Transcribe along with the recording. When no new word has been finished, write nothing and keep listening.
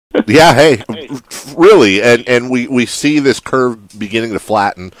Yeah, hey, really, and we see this curve beginning to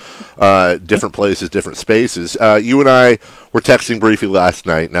flatten, different places, different spaces. You and I were texting briefly last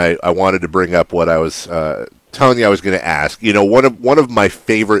night, and I wanted to bring up what I was telling you I was going to ask. You know, one of my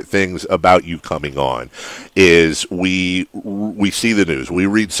favorite things about you coming on is we see the news, we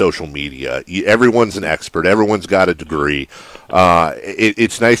read social media. Everyone's an expert, everyone's got a degree.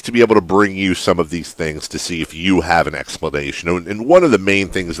 It's nice to be able to bring you some of these things to see if you have an explanation. And one of the main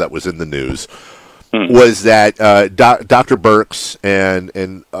things that was in the news was that Dr. Birx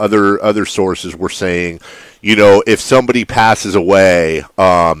and other sources were saying, you know, if somebody passes away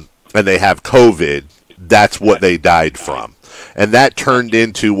and they have COVID, that's what they died from. And that turned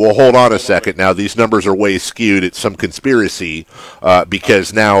into, well, hold on a second. Now these numbers are way skewed. It's some conspiracy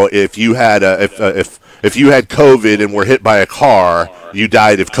because now if you had if you had COVID and were hit by a car, you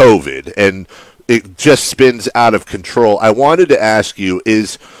died of COVID, and it just spins out of control. I wanted to ask you,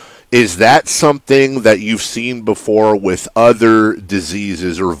 is that something that you've seen before with other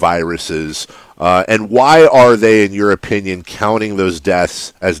diseases or viruses? And why are they, in your opinion, counting those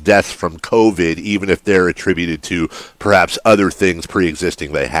deaths as deaths from COVID, even if they're attributed to perhaps other things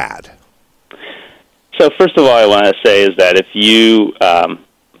pre-existing they had? So first of all, I want to say is that if you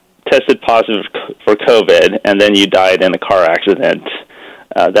tested positive for COVID and then you died in a car accident,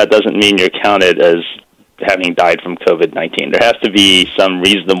 that doesn't mean you're counted as having died from COVID-19. There has to be some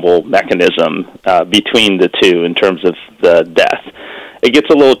reasonable mechanism between the two in terms of the death. It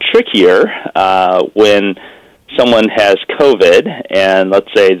gets a little trickier when someone has COVID and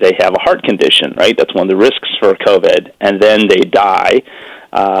let's say they have a heart condition, right? That's one of the risks for COVID, and then they die.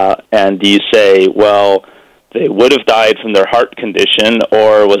 And you say, well, they would have died from their heart condition,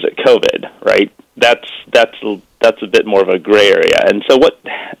 or was it COVID, right? That's a bit more of a gray area. And so what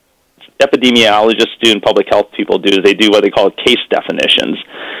epidemiologists do and public health people do is they do what they call case definitions.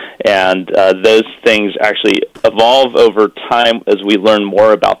 And those things actually evolve over time as we learn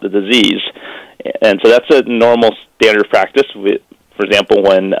more about the disease. And so that's a normal standard practice. For example,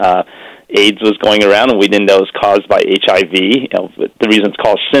 when AIDS was going around and we didn't know it was caused by HIV, you know, the reason it's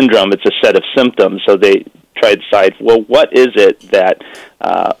called syndrome, it's a set of symptoms. So they try to decide, well, what is it that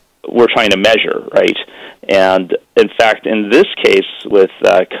we're trying to measure, right? And in fact, in this case with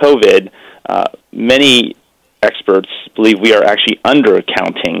COVID, many experts believe we are actually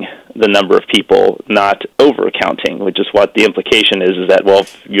undercounting the number of people, not overcounting, which is what the implication is that, well,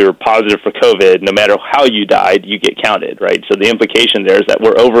 if you're positive for COVID, no matter how you died, you get counted, right? So the implication there is that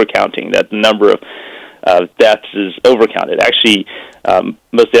we're overcounting, that the number of deaths is overcounted. Actually,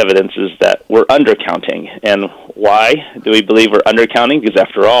 most evidence is that we're undercounting. And why do we believe we're undercounting? Because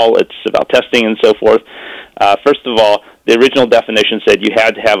after all, it's about testing and so forth. First of all, the original definition said you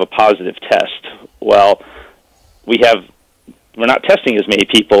had to have a positive test. Well, we're not testing as many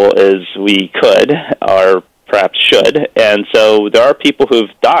people as we could or perhaps should, and so there are people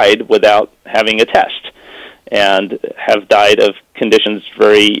who've died without having a test and have died of conditions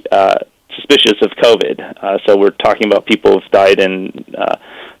very suspicious of COVID. So we're talking about people who've died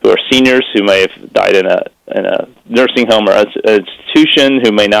who are seniors, who may have died in a nursing home or institution,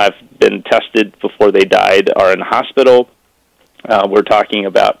 who may not have been tested before they died, are in a hospital. We're talking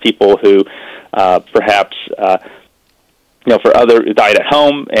about people who perhaps who died at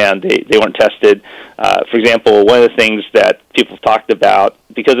home and they weren't tested. For example, one of the things that people have talked about,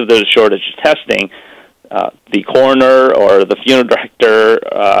 because of the shortage of testing, the coroner or the funeral director,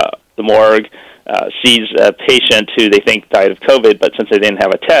 the morgue, sees a patient who they think died of COVID, but since they didn't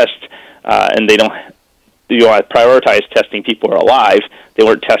have a test and you want to prioritize testing people who are alive, they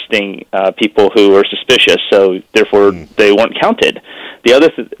weren't testing people who were suspicious, so therefore they weren't counted. The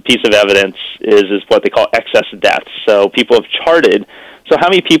other piece of evidence is what they call excess deaths. So people have charted, so how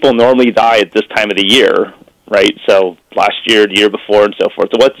many people normally die at this time of the year, right? So last year, the year before, and so forth.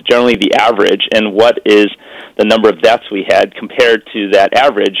 So what's generally the average, and what is the number of deaths we had compared to that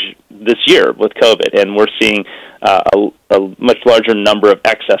average this year with COVID? And we're seeing a much larger number of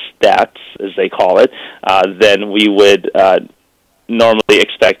excess deaths, as they call it, than we would normally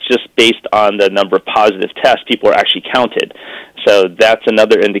expect just based on the number of positive tests people are actually counted. So that's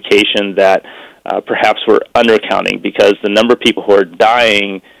another indication that perhaps we're undercounting, because the number of people who are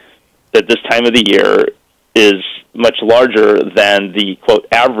dying at this time of the year is much larger than the, quote,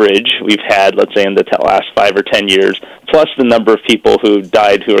 average we've had, let's say, in the last 5 or 10 years, plus the number of people who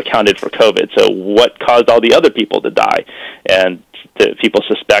died who are counted for COVID. So what caused all the other people to die? And people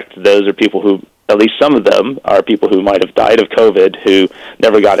suspect those are people who, at least some of them, are people who might have died of COVID who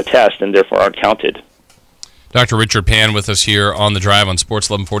never got a test and therefore aren't counted. Dr. Richard Pan with us here on The Drive on Sports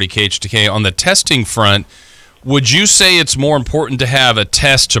 1140 KHTK. On the testing front, Would you say it's more important to have a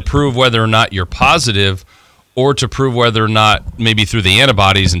test to prove whether or not you're positive, or to prove whether or not, maybe through the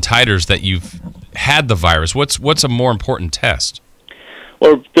antibodies and titers, that you've had the virus? What's a more important test?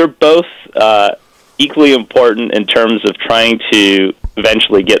 Well, they're both equally important in terms of trying to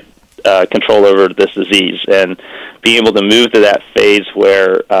eventually get control over this disease and being able to move to that phase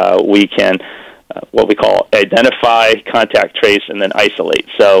where we can what we call identify, contact trace, and then isolate.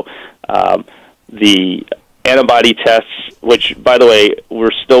 So the antibody tests, which, by the way,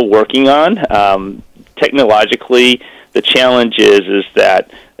 we're still working on, technologically, the challenge is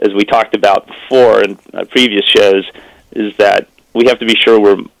that, as we talked about before in previous shows, is that we have to be sure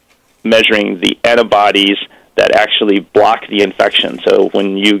we're measuring the antibodies that actually block the infection. So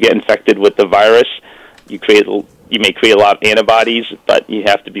when you get infected with the virus, you may create a lot of antibodies, but you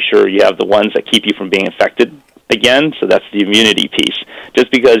have to be sure you have the ones that keep you from being infected again. So that's the immunity piece.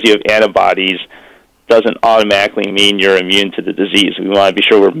 Just because you have antibodies doesn't automatically mean you're immune to the disease. We want to be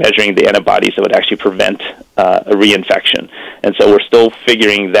sure we're measuring the antibodies that would actually prevent a reinfection. And so we're still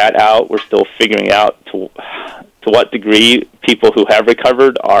figuring that out. We're still figuring out to what degree people who have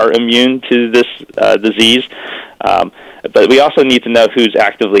recovered are immune to this disease. But we also need to know who's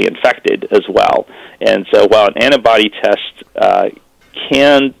actively infected as well. And so while an antibody test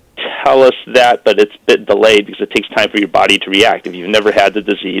can tell us that, but it's a bit delayed because it takes time for your body to react. If you've never had the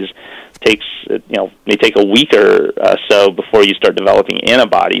disease, may take a week or so before you start developing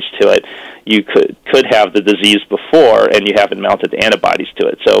antibodies to it. You could have the disease before and you haven't mounted the antibodies to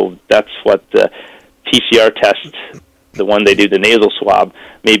it. So that's what the PCR test, the one they do, the nasal swab,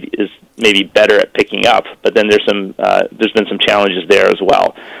 maybe better at picking up. But then there's been some challenges there as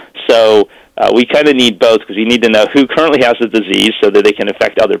well. So we kind of need both, because we need to know who currently has the disease so that they can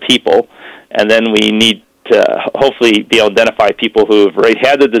affect other people, and then we need to hopefully be able to identify people who have already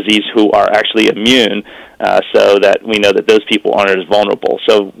had the disease who are actually immune, so that we know that those people aren't as vulnerable.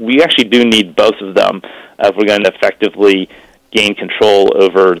 So we actually do need both of them if we're going to effectively gain control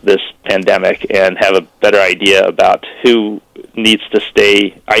over this pandemic and have a better idea about who needs to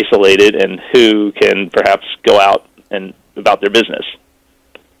stay isolated and who can perhaps go out and about their business.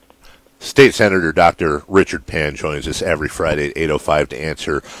 State Senator Dr. Richard Pan joins us every Friday at 8:05 to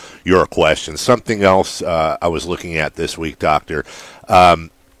answer your questions. Something else I was looking at this week, Doctor,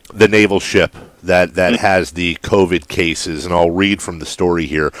 the naval ship that has the COVID cases, and I'll read from the story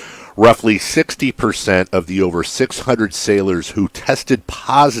here. Roughly 60% of the over 600 sailors who tested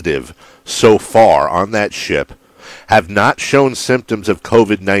positive so far on that ship have not shown symptoms of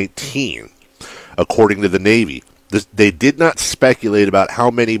COVID-19, according to the Navy. They did not speculate about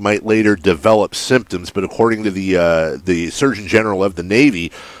how many might later develop symptoms, but according to the Surgeon General of the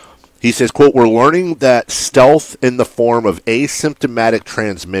Navy, he says, quote, "We're learning that stealth in the form of asymptomatic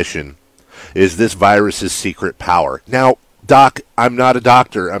transmission is this virus's secret power." Now, Doc, I'm not a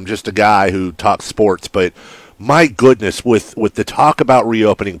doctor. I'm just a guy who talks sports, but my goodness, with the talk about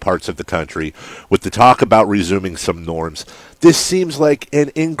reopening parts of the country, with the talk about resuming some norms, this seems like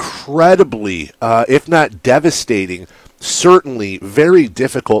an incredibly, if not devastating, certainly very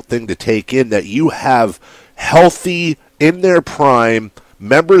difficult thing to take in, that you have healthy, in their prime,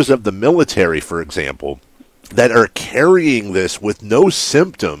 members of the military, for example, that are carrying this with no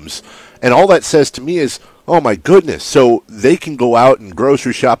symptoms. And all that says to me is, oh my goodness, so they can go out and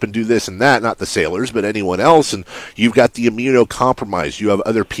grocery shop and do this and that, not the sailors, but anyone else, and you've got the immunocompromised. You have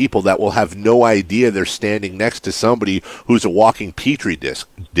other people that will have no idea they're standing next to somebody who's a walking petri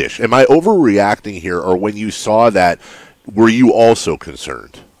dish. Am I overreacting here, or when you saw that, were you also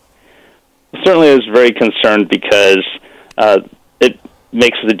concerned? Certainly I was very concerned, because it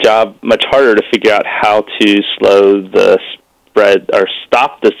makes the job much harder to figure out how to slow the spread or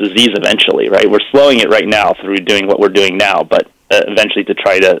stop this disease eventually, right? We're slowing it right now through doing what we're doing now, but eventually to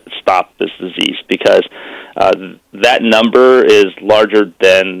try to stop this disease, because that number is larger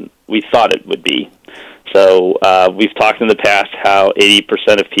than we thought it would be. So we've talked in the past how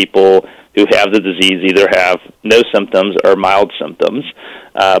 80% of people who have the disease either have no symptoms or mild symptoms,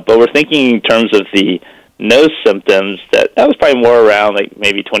 but we're thinking in terms of the no symptoms, that was probably more around like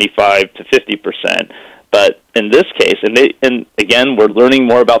maybe 25 to 50%. But in this case, and again, we're learning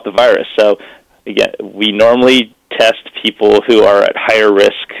more about the virus. So again, we normally test people who are at higher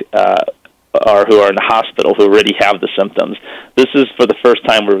risk or who are in the hospital who already have the symptoms. This is for the first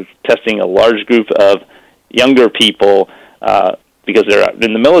time we're testing a large group of younger people because they're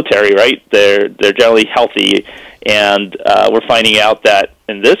in the military, right? They're generally healthy, and we're finding out that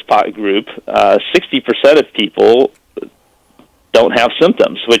in this group, 60% of people don't have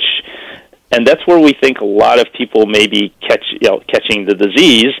symptoms, which And that's where we think a lot of people may be catching the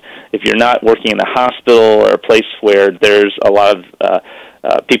disease. If you're not working in a hospital or a place where there's a lot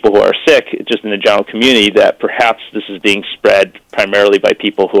of people who are sick, just in the general community, that perhaps this is being spread primarily by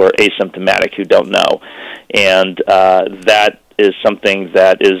people who are asymptomatic, who don't know. And that is something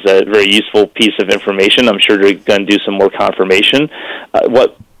that is a very useful piece of information. I'm sure they're going to do some more confirmation.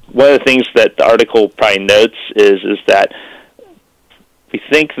 One of the things that the article probably notes is that we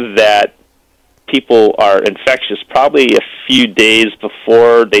think that people are infectious probably a few days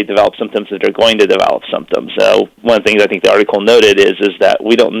before they develop symptoms, that they're going to develop symptoms. So one of the things I think the article noted is that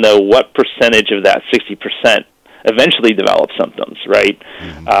we don't know what percentage of that 60% eventually develop symptoms, right?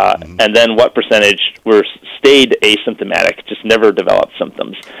 And then what percentage stayed asymptomatic, just never developed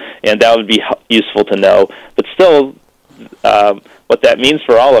symptoms. And that would be useful to know. But still, what that means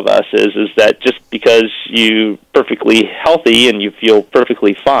for all of us is that just because you're perfectly healthy and you feel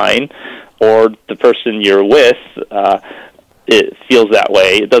perfectly fine, or the person you're with it feels that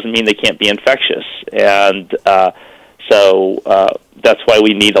way, it doesn't mean they can't be infectious. And so that's why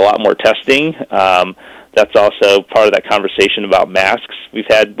we need a lot more testing. That's also part of that conversation about masks we've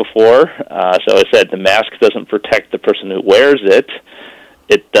had before. So I said the mask doesn't protect the person who wears it.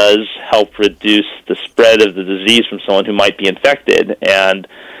 It does help reduce the spread of the disease from someone who might be infected. And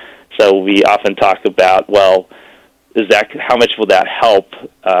so we often talk about, well, how much will that help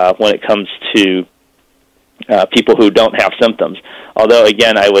when it comes to people who don't have symptoms? Although,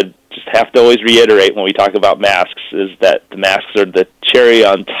 again, I would just have to always reiterate when we talk about masks is that the masks are the cherry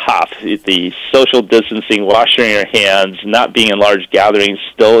on top. The social distancing, washing your hands, not being in large gatherings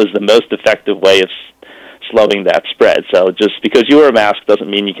still is the most effective way of slowing that spread. So just because you wear a mask doesn't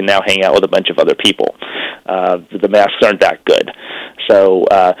mean you can now hang out with a bunch of other people. The masks aren't that good. So,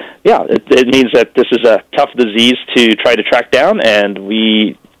 it means that this is a tough disease to try to track down, and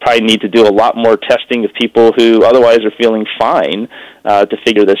we probably need to do a lot more testing of people who otherwise are feeling fine to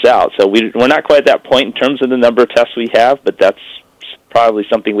figure this out. So we're not quite at that point in terms of the number of tests we have, but that's probably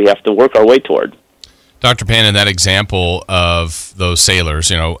something we have to work our way toward. Dr. Pan, in that example of those sailors,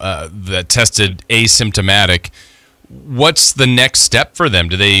 that tested asymptomatic, what's the next step for them?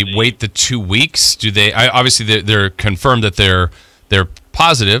 Do they wait the 2 weeks? Do they? Obviously, they're confirmed that they're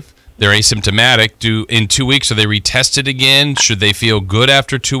positive. They're asymptomatic. In 2 weeks, are they retested again? Should they feel good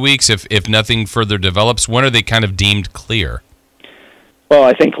after 2 weeks if nothing further develops? When are they kind of deemed clear? Well,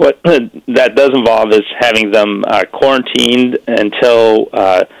 I think what that does involve is having them quarantined until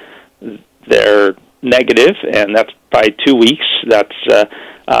they're negative, and that's probably 2 weeks. But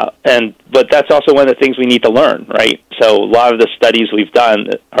that's also one of the things we need to learn, right? So a lot of the studies we've done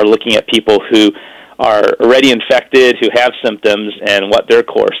are looking at people who are already infected, who have symptoms, and what their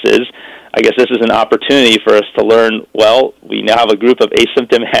course is. I guess this is an opportunity for us to learn, well, we now have a group of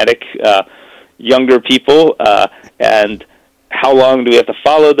asymptomatic younger people, and how long do we have to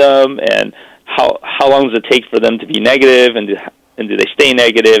follow them, and how long does it take for them to be negative, and do they stay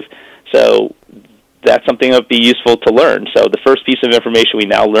negative? So that's something that would be useful to learn. So the first piece of information we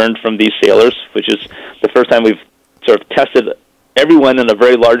now learned from these sailors, which is the first time we've sort of tested everyone in a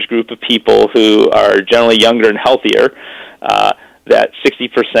very large group of people who are generally younger and healthier, that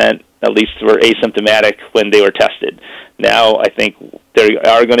 60% at least were asymptomatic when they were tested. Now I think they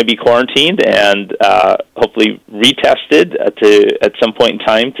are going to be quarantined and hopefully retested at some point in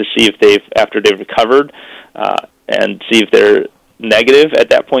time to see if after they've recovered, and see if they're negative at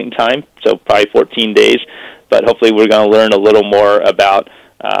that point in time, so probably 14 days. But hopefully we're going to learn a little more about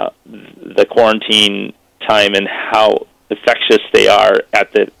the quarantine time and how infectious they are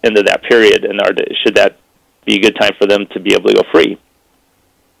at the end of that period, and should that be a good time for them to be able to go free.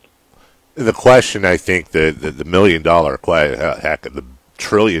 The question, I think, the $1 million, heck, the $1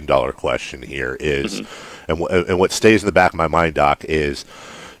 trillion question here is, and what stays in the back of my mind, Doc, is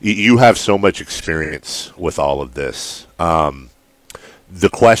you have so much experience with all of this. The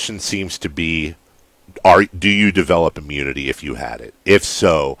question seems to be, do you develop immunity if you had it? If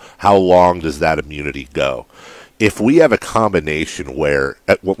so, how long does that immunity go? If we have a combination where,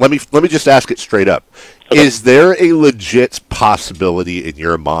 let me just ask it straight up. Okay. Is there a legit possibility in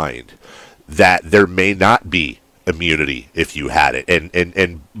your mind that there may not be immunity if you had it?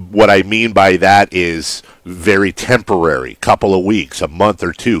 And what I mean by that is very temporary, couple of weeks, a month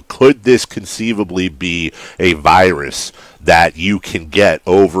or two. Could this conceivably be a virus that you can get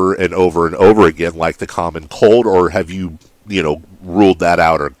over and over and over again like the common cold, or have you ruled that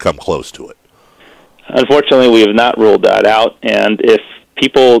out or come close to it? Unfortunately, we have not ruled that out, and if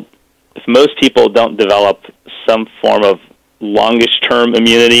most people don't develop some form of longish-term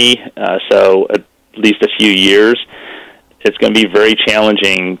immunity, so at least a few years, it's going to be very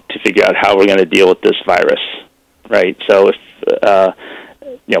challenging to figure out how we're going to deal with this virus, right? So if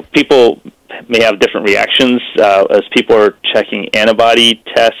people may have different reactions as people are checking antibody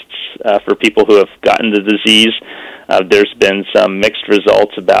tests for people who have gotten the disease. There's been some mixed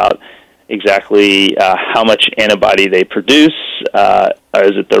results about exactly how much antibody they produce.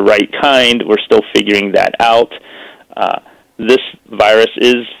 Is it the right kind? We're still figuring that out. This virus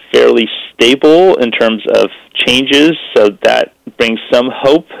is fairly stable in terms of changes, so that brings some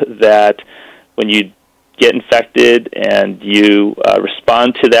hope that when you get infected and you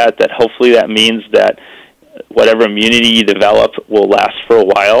respond to that, that hopefully that means that whatever immunity you develop will last for a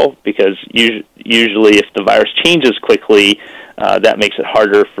while, because usually if the virus changes quickly, that makes it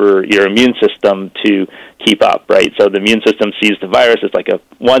harder for your immune system to keep up, right? So the immune system sees the virus as like a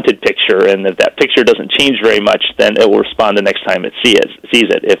wanted picture, and if that picture doesn't change very much, then it will respond the next time it sees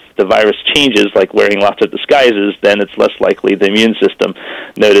it. If the virus changes, like wearing lots of disguises, then it's less likely the immune system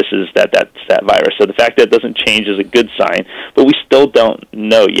notices that that's that virus. So the fact that it doesn't change is a good sign, but we still don't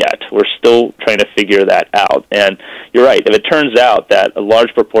know yet. We're still trying to figure that out. And you're right, if it turns out that a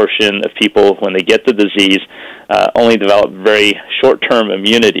large proportion of people, when they get the disease, only develop very short-term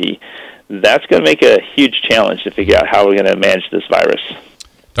immunity, that's going to make a huge challenge to figure out how we're going to manage this virus.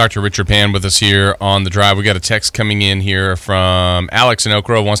 Dr. Richard Pan with us here on The Drive. We got a text coming in here from Alex in Oak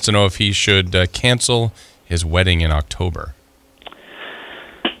Grove, wants to know if he should cancel his wedding in October.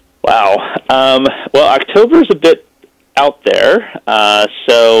 Wow. Well, October is a bit out there,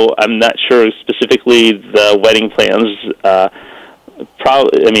 so I'm not sure specifically the wedding plans.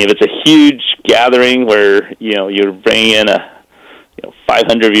 Probably, I mean, if it's a huge gathering where you're bringing in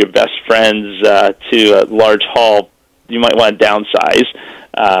 500 of your best friends to a large hall, you might want to downsize.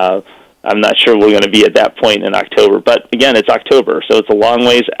 I'm not sure we're going to be at that point in October, but again, it's October, so it's a long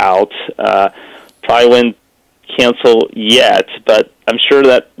ways out. Probably wouldn't cancel yet, but I'm sure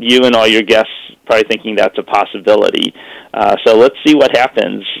that you and all your guests probably thinking that's a possibility. So let's see what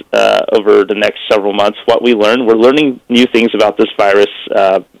happens over the next several months. What we learn, we're learning new things about this virus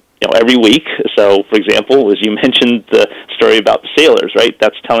every week. So, for example, as you mentioned the story about the sailors, right?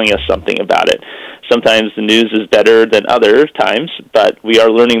 That's telling us something about it. Sometimes the news is better than other times, but we are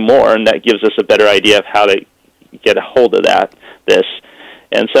learning more, and that gives us a better idea of how to get a hold of this.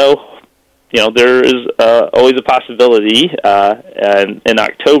 And so, there is always a possibility in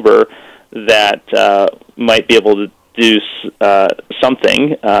October that might be able to do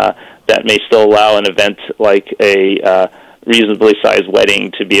something that may still allow an event like a reasonably sized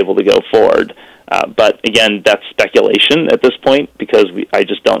wedding to be able to go forward. But again, that's speculation at this point because I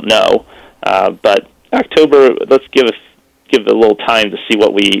just don't know. But October, let's give it a little time to see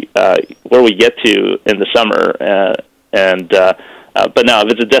what where we get to in the summer. But now,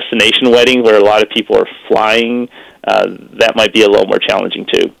 if it's a destination wedding where a lot of people are flying, that might be a little more challenging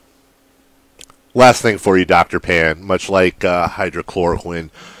too. Last thing for you, Dr. Pan, much like hydrochloroquine,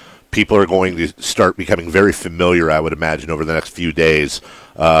 people are going to start becoming very familiar, I would imagine, over the next few days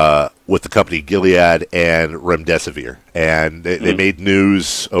with the company Gilead and remdesivir. And they made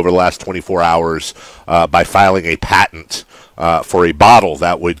news over the last 24 hours by filing a patent for a bottle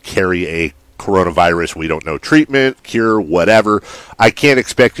that would carry a coronavirus. We don't know treatment, cure, whatever. I can't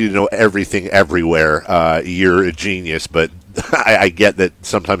expect you to know everything everywhere. You're a genius, but I get that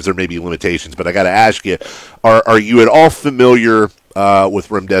sometimes there may be limitations. But I got to ask you, are you at all familiar with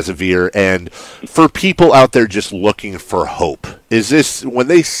remdesivir? And for people out there just looking for hope, is this, when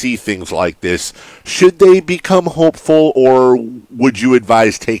they see things like this, should they become hopeful, or would you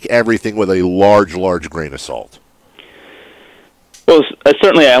advise take everything with a large grain of salt? Well,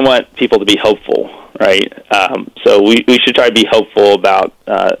 certainly I want people to be hopeful, right? So we should try to be hopeful about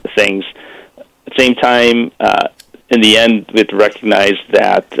things. At the same time, in the end, we have to recognize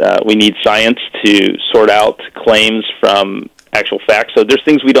that we need science to sort out claims from actual facts. So there's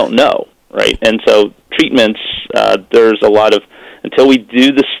things we don't know, right? And so treatments, there's a lot of, until we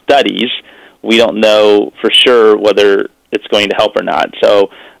do the studies, we don't know for sure whether it's going to help or not. So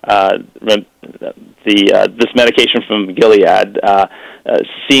this medication from Gilead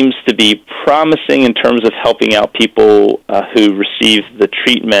seems to be promising in terms of helping out people who receive the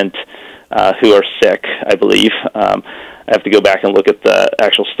treatment who are sick, I believe. I have to go back and look at the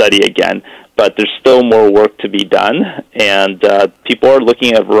actual study again. But there's still more work to be done, and people are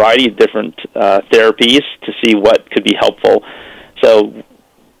looking at a variety of different therapies to see what could be helpful. So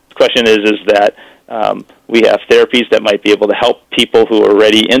the question is that we have therapies that might be able to help people who are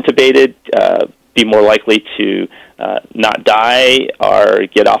already intubated be more likely to not die or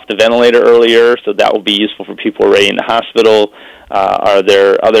get off the ventilator earlier, so that will be useful for people already in the hospital. Are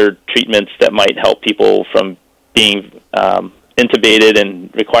there other treatments that might help people from being intubated and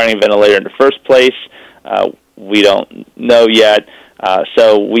requiring a ventilator in the first place. We don't know yet.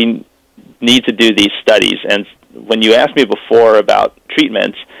 So we need to do these studies. And when you asked me before about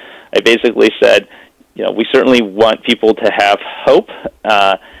treatments, I basically said, we certainly want people to have hope,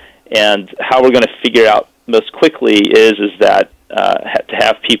 and how we're going to figure out most quickly is that to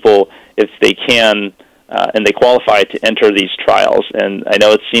have people, if they can, and they qualify to enter these trials. And I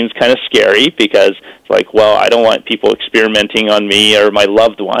know it seems kind of scary because it's like, well, I don't want people experimenting on me or my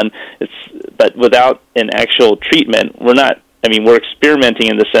loved one. But without an actual treatment, we're experimenting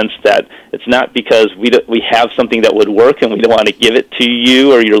in the sense that it's not because we have something that would work and we don't want to give it to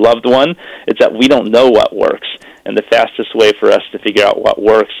you or your loved one. It's that we don't know what works. And the fastest way for us to figure out what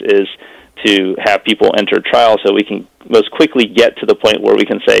works is to have people enter trials so we can most quickly get to the point where we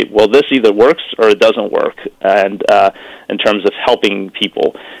can say, well, this either works or it doesn't work, and in terms of helping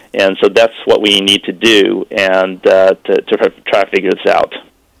people. And so that's what we need to do and to try to figure this out.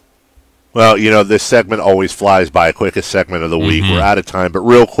 Well, this segment always flies by. Quickest segment of the week. We're out of time, but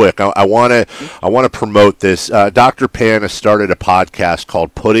real quick, I want to promote this. Dr. Pan has started a podcast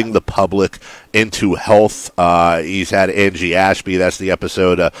called "Putting the Public into Health." He's had Angie Ashby. That's the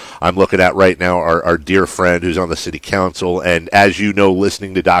episode I'm looking at right now. Our dear friend who's on the city council, and as you know,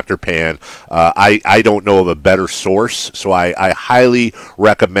 listening to Dr. Pan, I don't know of a better source. So I highly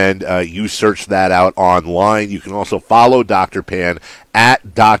recommend you search that out online. You can also follow Dr. Pan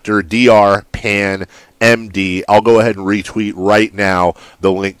at Dr. Dr. Pan MD. I'll go ahead and retweet right now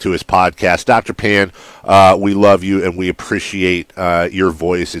the link to his podcast. Dr. Pan, we love you and we appreciate your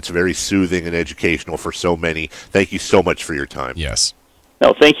voice. It's very soothing and educational for so many. Thank you so much for your time. Yes.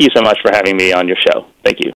 No, thank you so much for having me on your show. Thank you.